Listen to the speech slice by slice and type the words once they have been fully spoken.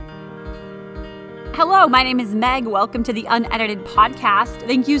Hello, my name is Meg. Welcome to the Unedited Podcast.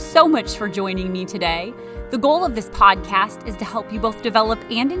 Thank you so much for joining me today. The goal of this podcast is to help you both develop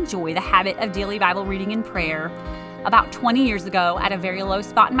and enjoy the habit of daily Bible reading and prayer. About 20 years ago, at a very low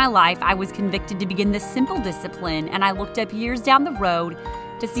spot in my life, I was convicted to begin this simple discipline, and I looked up years down the road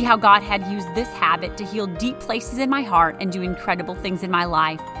to see how God had used this habit to heal deep places in my heart and do incredible things in my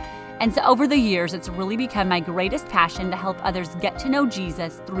life. And so over the years, it's really become my greatest passion to help others get to know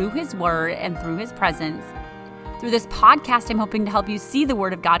Jesus through His Word and through His presence. Through this podcast, I'm hoping to help you see the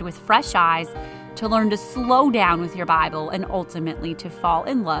Word of God with fresh eyes, to learn to slow down with your Bible, and ultimately to fall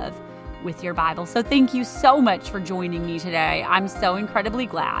in love with your Bible. So thank you so much for joining me today. I'm so incredibly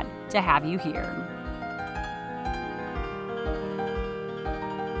glad to have you here.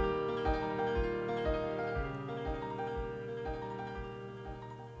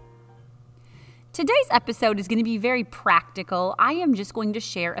 Today's episode is going to be very practical. I am just going to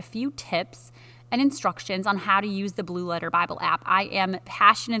share a few tips and instructions on how to use the Blue Letter Bible app. I am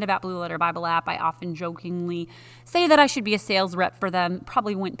passionate about Blue Letter Bible app. I often jokingly say that I should be a sales rep for them.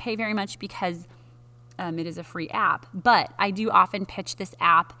 Probably wouldn't pay very much because it is a free app. But I do often pitch this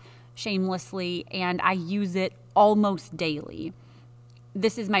app shamelessly, and I use it almost daily.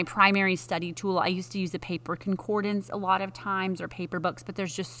 This is my primary study tool. I used to use a paper concordance a lot of times, or paper books, but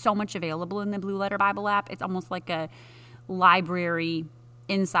there's just so much available in the Blue Letter Bible app. It's almost like a library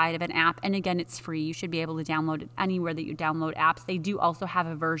inside of an app. And again, it's free. You should be able to download it anywhere that you download apps. They do also have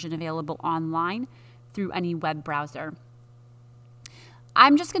a version available online through any web browser.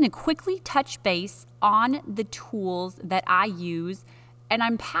 I'm just going to quickly touch base on the tools that I use. And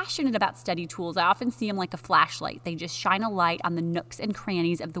I'm passionate about study tools. I often see them like a flashlight. They just shine a light on the nooks and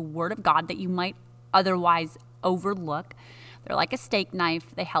crannies of the Word of God that you might otherwise overlook. They're like a steak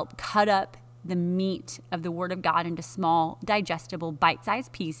knife. They help cut up the meat of the Word of God into small, digestible,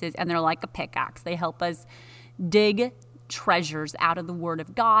 bite-sized pieces. And they're like a pickaxe. They help us dig treasures out of the Word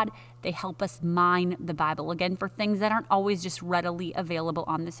of God. They help us mine the Bible, again, for things that aren't always just readily available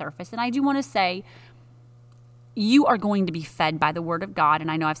on the surface. And I do want to say, you are going to be fed by the Word of God, and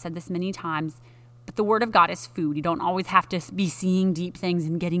I know I've said this many times, but the Word of God is food. You don't always have to be seeing deep things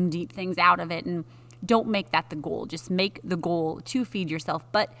and getting deep things out of it, and don't make that the goal. Just make the goal to feed yourself,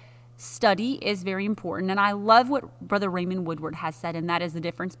 but study is very important, and I love what Brother Raymond Woodward has said, and that is the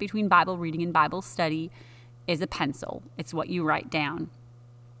difference between Bible reading and Bible study is a pencil. It's what you write down.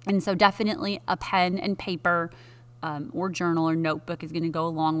 And so definitely a pen and paper or journal or notebook is going to go a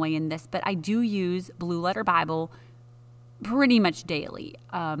long way in this. But I do use Blue Letter Bible pretty much daily.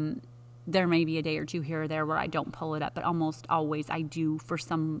 There may be a day or two here or there where I don't pull it up, but almost always I do for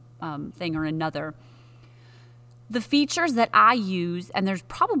some thing or another. The features that I use, and there's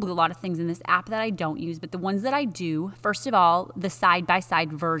probably a lot of things in this app that I don't use, but the ones that I do, first of all, the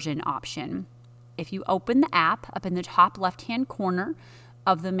side-by-side version option. If you open the app, up in the top left-hand corner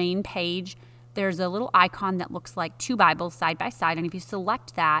of the main page, there's a little icon that looks like two Bibles side by side. And if you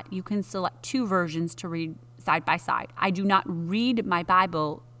select that, you can select two versions to read side by side. I do not read my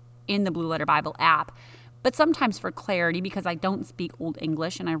Bible in the Blue Letter Bible app, but sometimes for clarity, because I don't speak Old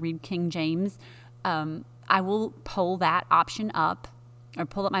English and I read King James, I will pull that option up or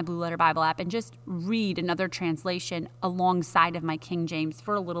pull up my Blue Letter Bible app and just read another translation alongside of my King James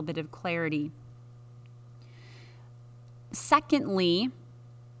for a little bit of clarity. Secondly,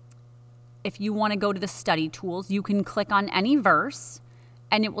 if you want to go to the study tools, you can click on any verse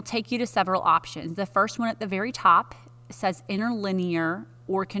and it will take you to several options. The first one at the very top says interlinear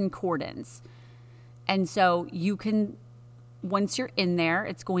or concordance. And so you can, once you're in there,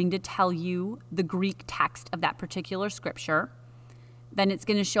 it's going to tell you the Greek text of that particular scripture. Then it's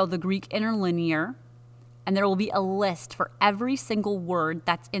going to show the Greek interlinear, and there will be a list for every single word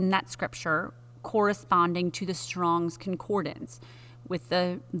that's in that scripture corresponding to the Strong's Concordance, with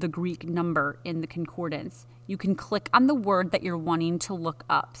the Greek number in the concordance. You can click on the word that you're wanting to look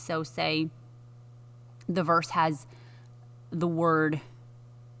up. So say the verse has the word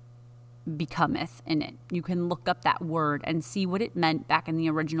becometh in it. You can look up that word and see what it meant back in the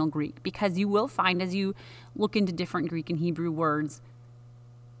original Greek, because you will find as you look into different Greek and Hebrew words,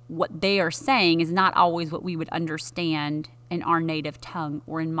 what they are saying is not always what we would understand in our native tongue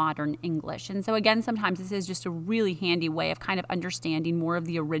or in modern English. And so again, sometimes this is just a really handy way of kind of understanding more of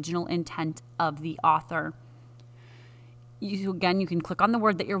the original intent of the author. You can click on the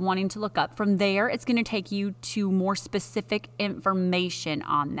word that you're wanting to look up. From there, it's going to take you to more specific information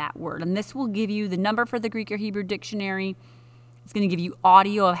on that word. And this will give you the number for the Greek or Hebrew dictionary. It's going to give you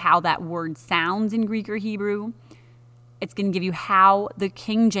audio of how that word sounds in Greek or Hebrew. It's going to give you how the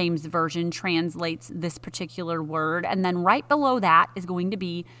King James Version translates this particular word. And then right below that is going to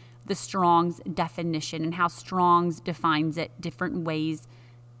be the Strong's definition and how Strong's defines it different ways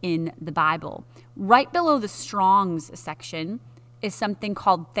in the Bible. Right below the Strong's section is something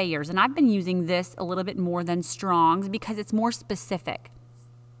called Thayer's. And I've been using this a little bit more than Strong's because it's more specific.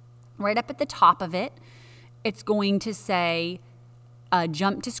 Right up at the top of it, it's going to say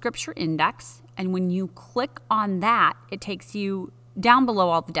jump to Scripture Index. And when you click on that, it takes you down below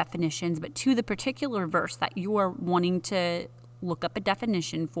all the definitions, but to the particular verse that you are wanting to look up a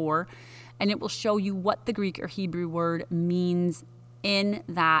definition for. And it will show you what the Greek or Hebrew word means in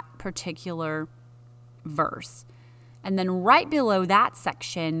that particular verse. And then right below that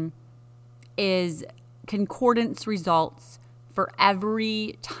section is concordance results for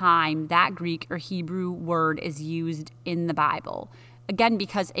every time that Greek or Hebrew word is used in the Bible. Again,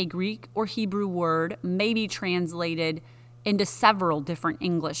 because a Greek or Hebrew word may be translated into several different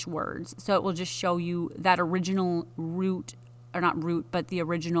English words. So it will just show you that original root, or not root, but the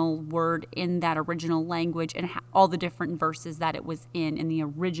original word in that original language and all the different verses that it was in the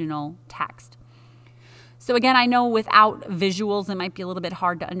original text. So again, I know without visuals, it might be a little bit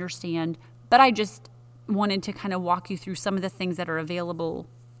hard to understand, but I just wanted to kind of walk you through some of the things that are available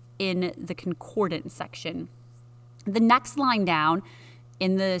in the concordance section. The next line down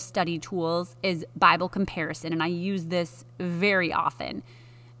in the study tools is Bible comparison, and I use this very often.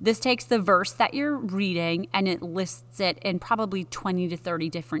 This takes the verse that you're reading and it lists it in probably 20 to 30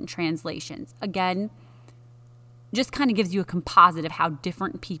 different translations. Again, just kind of gives you a composite of how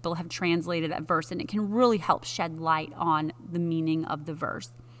different people have translated that verse, and it can really help shed light on the meaning of the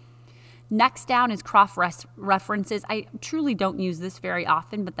verse. Next down is cross references. I truly don't use this very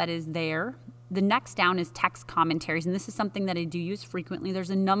often, but that is there. The next down is text commentaries, and this is something that I do use frequently. There's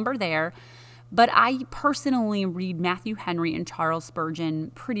a number there, but I personally read Matthew Henry and Charles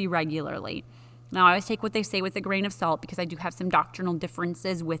Spurgeon pretty regularly. Now, I always take what they say with a grain of salt because I do have some doctrinal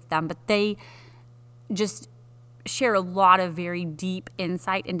differences with them, but they just share a lot of very deep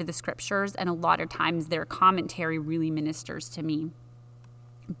insight into the scriptures, and a lot of times their commentary really ministers to me.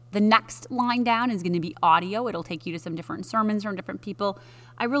 The next line down is going to be audio. It'll take you to some different sermons from different people.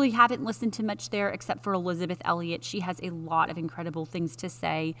 I really haven't listened to much there except for Elizabeth Elliot. She has a lot of incredible things to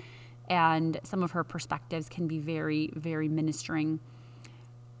say, and some of her perspectives can be very, very ministering.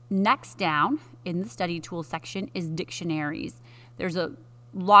 Next down in the study tool section is dictionaries. There's a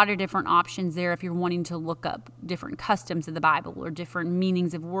lot of different options there if you're wanting to look up different customs of the Bible or different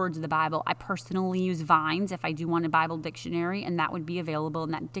meanings of words of the Bible. I personally use Vines if I do want a Bible dictionary, and that would be available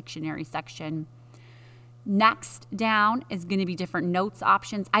in that dictionary section. Next down is going to be different notes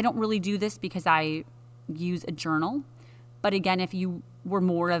options. I don't really do this because I use a journal, but again, if you were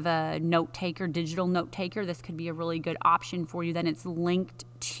more of a note taker, digital note taker, this could be a really good option for you. Then it's linked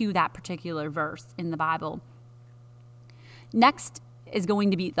to that particular verse in the Bible. Next is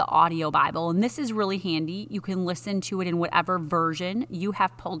going to be the audio Bible, and this is really handy. You can listen to it in whatever version you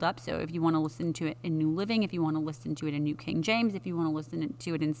have pulled up. So if you want to listen to it in New Living, if you want to listen to it in New King James, if you want to listen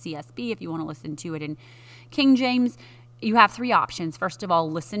to it in CSB, if you want to listen to it in King James, you have three options. First of all,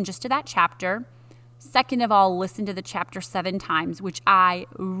 listen just to that chapter. Second of all, listen to the chapter 7 times, which I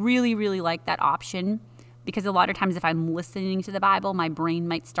really, really like that option, because a lot of times if I'm listening to the Bible, my brain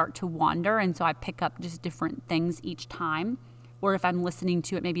might start to wander, and so I pick up just different things each time. Or if I'm listening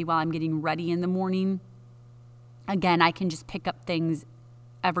to it maybe while I'm getting ready in the morning, again, I can just pick up things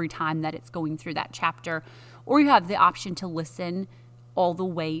every time that it's going through that chapter. Or you have the option to listen all the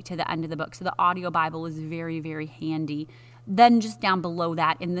way to the end of the book. So the audio Bible is very, very handy. Then just down below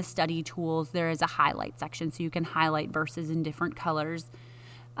that in the study tools, there is a highlight section. So you can highlight verses in different colors.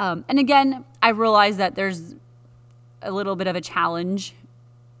 And again, I realize that there's a little bit of a challenge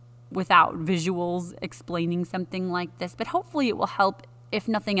without visuals explaining something like this, but hopefully it will help, if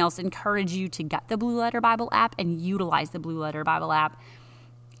nothing else, encourage you to get the Blue Letter Bible app and utilize the Blue Letter Bible app.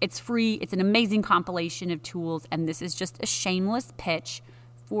 It's free. It's an amazing compilation of tools, and this is just a shameless pitch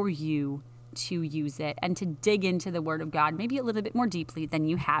for you to use it and to dig into the Word of God maybe a little bit more deeply than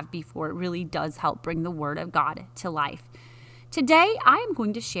you have before. It really does help bring the Word of God to life. Today, I am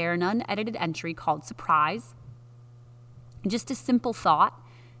going to share an unedited entry called Surprise. Just a simple thought.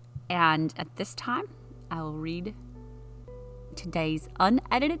 And at this time, I will read today's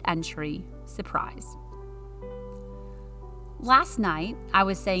unedited entry, Surprise. Last night, I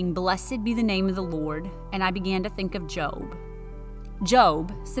was saying, "Blessed be the name of the Lord," and I began to think of Job.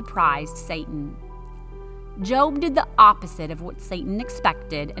 Job surprised Satan. Job did the opposite of what Satan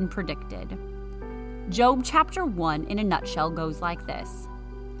expected and predicted. Job chapter 1 in a nutshell goes like this.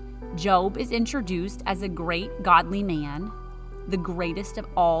 Job is introduced as a great godly man, the greatest of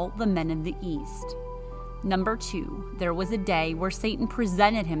all the men of the East. Number 2, there was a day where Satan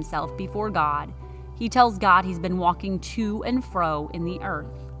presented himself before God. He tells God he's been walking to and fro in the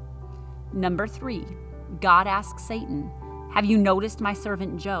earth. Number 3, God asks Satan, "Have you noticed my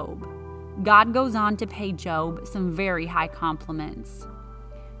servant Job?" God goes on to pay Job some very high compliments.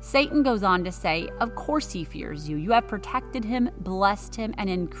 Satan goes on to say, "Of course he fears you. You have protected him, blessed him, and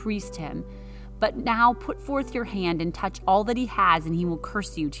increased him. But now put forth your hand and touch all that he has, and he will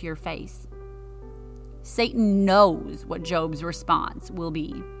curse you to your face." Satan knows what Job's response will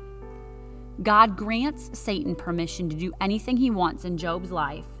be. God grants Satan permission to do anything he wants in Job's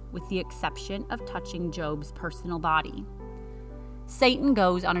life, with the exception of touching Job's personal body. Satan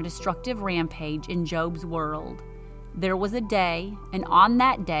goes on a destructive rampage in Job's world. There was a day, and on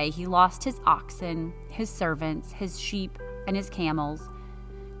that day he lost his oxen, his servants, his sheep, and his camels.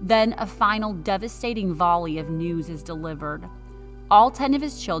 Then a final devastating volley of news is delivered. All 10 of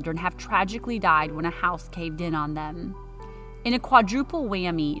his children have tragically died when a house caved in on them. In a quadruple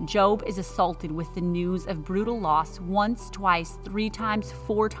whammy, Job is assaulted with the news of brutal loss once, twice, 3 times,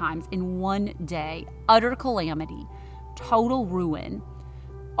 4 times in one day. Utter calamity, total ruin.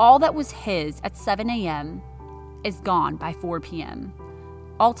 All that was his at 7 a.m. is gone by 4 p.m.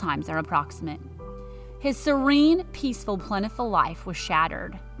 All times are approximate. His serene, peaceful, plentiful life was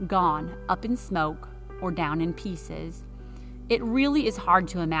shattered, gone, up in smoke, or down in pieces. It really is hard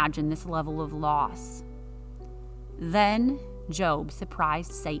to imagine this level of loss. Then Job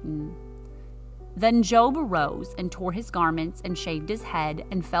surprised Satan. Then Job arose and tore his garments and shaved his head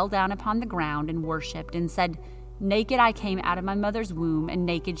and fell down upon the ground and worshipped and said, "Naked I came out of my mother's womb, and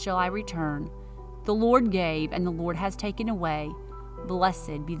naked shall I return. The Lord gave, and the Lord has taken away.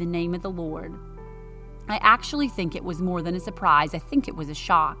 Blessed be the name of the Lord." I actually think it was more than a surprise. I think it was a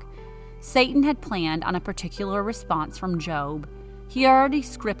shock. Satan had planned on a particular response from Job. He already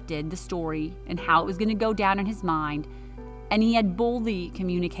scripted the story and how it was going to go down in his mind, and he had boldly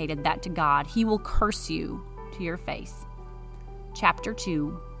communicated that to God. "He will curse you to your face." Chapter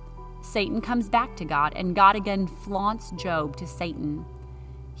 2. Satan comes back to God, and God again flaunts Job to Satan.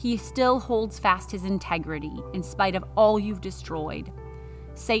 He still holds fast his integrity in spite of all you've destroyed.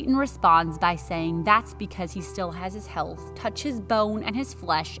 Satan responds by saying, "That's because he still has his health. Touch his bone and his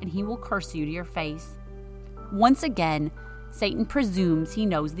flesh, and he will curse you to your face." Once again, Satan presumes he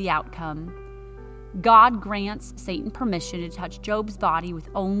knows the outcome. God grants Satan permission to touch Job's body with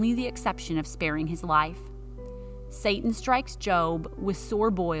only the exception of sparing his life. Satan strikes Job with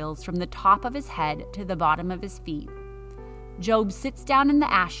sore boils from the top of his head to the bottom of his feet. Job sits down in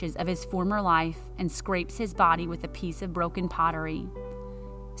the ashes of his former life and scrapes his body with a piece of broken pottery.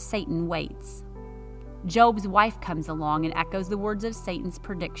 Satan waits. Job's wife comes along and echoes the words of Satan's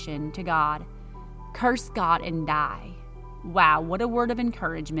prediction to God. "Curse God and die." Wow, what a word of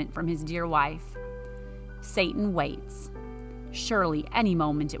encouragement from his dear wife. Satan waits. Surely any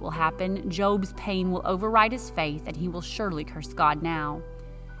moment it will happen. Job's pain will override his faith, and he will surely curse God now.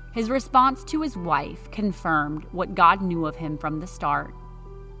 His response to his wife confirmed what God knew of him from the start.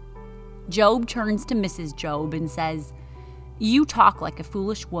 Job turns to Mrs. Job and says, "You talk like a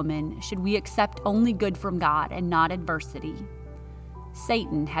foolish woman. Should we accept only good from God and not adversity?"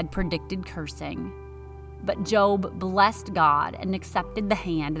 Satan had predicted cursing, but Job blessed God and accepted the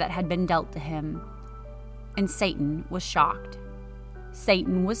hand that had been dealt to him. And Satan was shocked.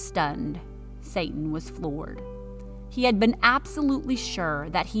 Satan was stunned. Satan was floored. He had been absolutely sure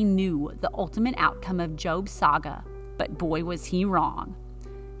that he knew the ultimate outcome of Job's saga, but boy was he wrong.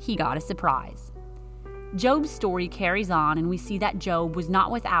 He got a surprise. Job's story carries on, and we see that Job was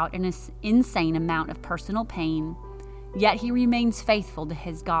not without an insane amount of personal pain, yet he remains faithful to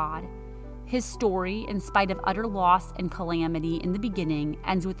his God. His story, in spite of utter loss and calamity in the beginning,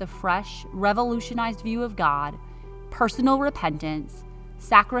 ends with a fresh, revolutionized view of God, personal repentance,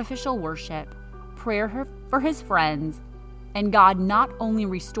 sacrificial worship, prayer for his friends, and God not only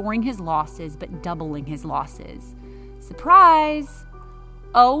restoring his losses, but doubling his losses. Surprise!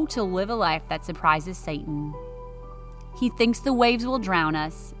 Oh, to live a life that surprises Satan. He thinks the waves will drown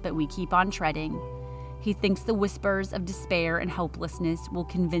us, but we keep on treading. He thinks the whispers of despair and hopelessness will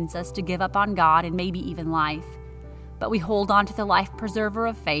convince us to give up on God and maybe even life. But we hold on to the life preserver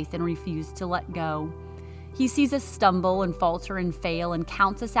of faith and refuse to let go. He sees us stumble and falter and fail and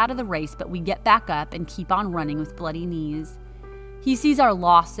counts us out of the race, but we get back up and keep on running with bloody knees. He sees our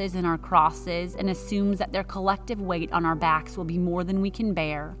losses and our crosses and assumes that their collective weight on our backs will be more than we can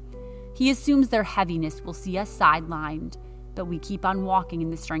bear. He assumes their heaviness will see us sidelined, but we keep on walking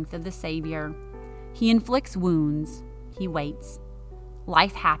in the strength of the Savior. He inflicts wounds. He waits.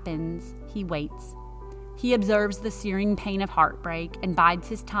 Life happens. He waits. He observes the searing pain of heartbreak and bides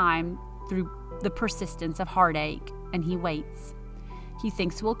his time through the persistence of heartache, and he waits. He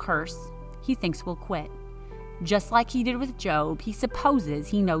thinks we'll curse. He thinks we'll quit. Just like he did with Job, he supposes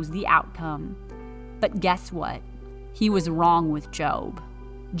he knows the outcome. But guess what? He was wrong with Job.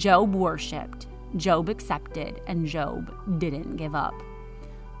 Job worshiped, Job accepted, and Job didn't give up.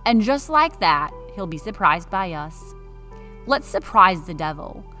 And just like that, he'll be surprised by us. Let's surprise the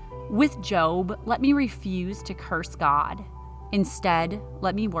devil. With Job, let me refuse to curse God. Instead,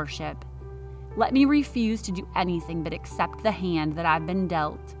 let me worship. Let me refuse to do anything but accept the hand that I've been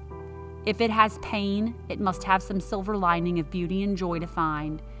dealt. If it has pain, it must have some silver lining of beauty and joy to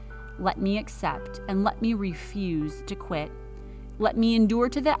find. Let me accept, and let me refuse to quit. Let me endure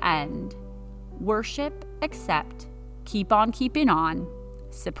to the end. Worship, accept, keep on keeping on,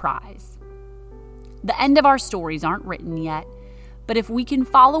 surprise. The end of our stories aren't written yet, but if we can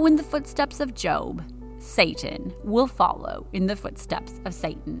follow in the footsteps of Job, Satan will follow in the footsteps of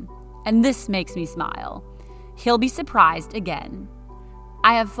Satan. And this makes me smile. He'll be surprised again.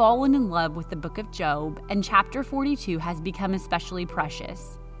 I have fallen in love with the book of Job, and chapter 42 has become especially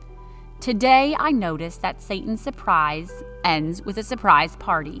precious. Today, I notice that Satan's surprise ends with a surprise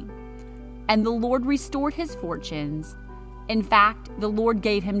party, and the Lord restored his fortunes. In fact, the Lord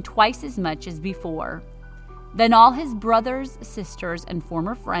gave him twice as much as before. Then all his brothers, sisters, and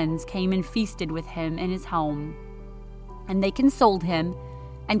former friends came and feasted with him in his home, and they consoled him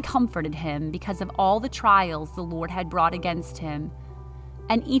and comforted him because of all the trials the Lord had brought against him.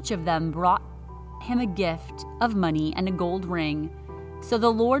 And each of them brought him a gift of money and a gold ring. So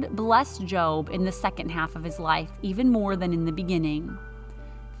the Lord blessed Job in the second half of his life even more than in the beginning.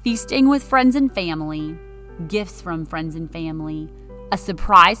 Feasting with friends and family, gifts from friends and family, a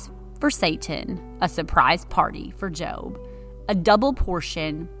surprise for Satan, a surprise party for Job, a double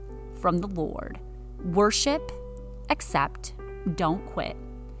portion from the Lord. Worship, accept, don't quit.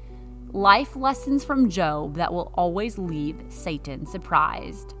 Life lessons from Job that will always leave Satan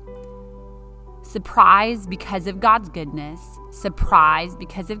surprised. Surprise because of God's goodness, surprise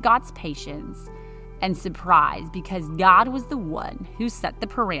because of God's patience, and surprise because God was the one who set the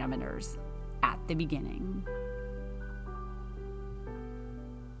parameters at the beginning.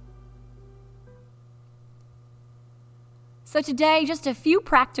 So today, just a few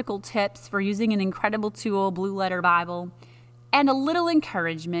practical tips for using an incredible tool, Blue Letter Bible, and a little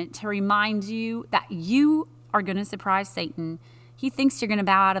encouragement to remind you that you are going to surprise Satan. He thinks you're going to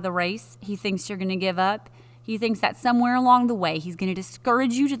bow out of the race. He thinks you're going to give up. He thinks that somewhere along the way, he's going to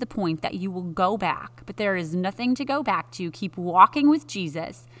discourage you to the point that you will go back. But there is nothing to go back to. Keep walking with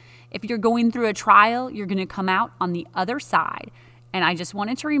Jesus. If you're going through a trial, you're going to come out on the other side. And I just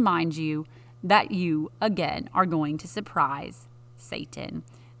wanted to remind you that you, again, are going to surprise Satan.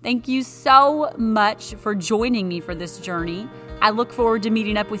 Thank you so much for joining me for this journey. I look forward to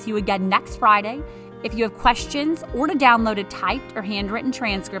meeting up with you again next Friday. If you have questions or to download a typed or handwritten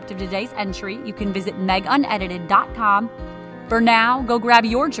transcript of today's entry, you can visit megunedited.com. For now, go grab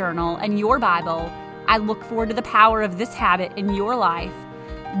your journal and your Bible. I look forward to the power of this habit in your life.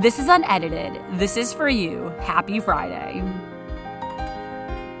 This is Unedited. This is for you. Happy Friday.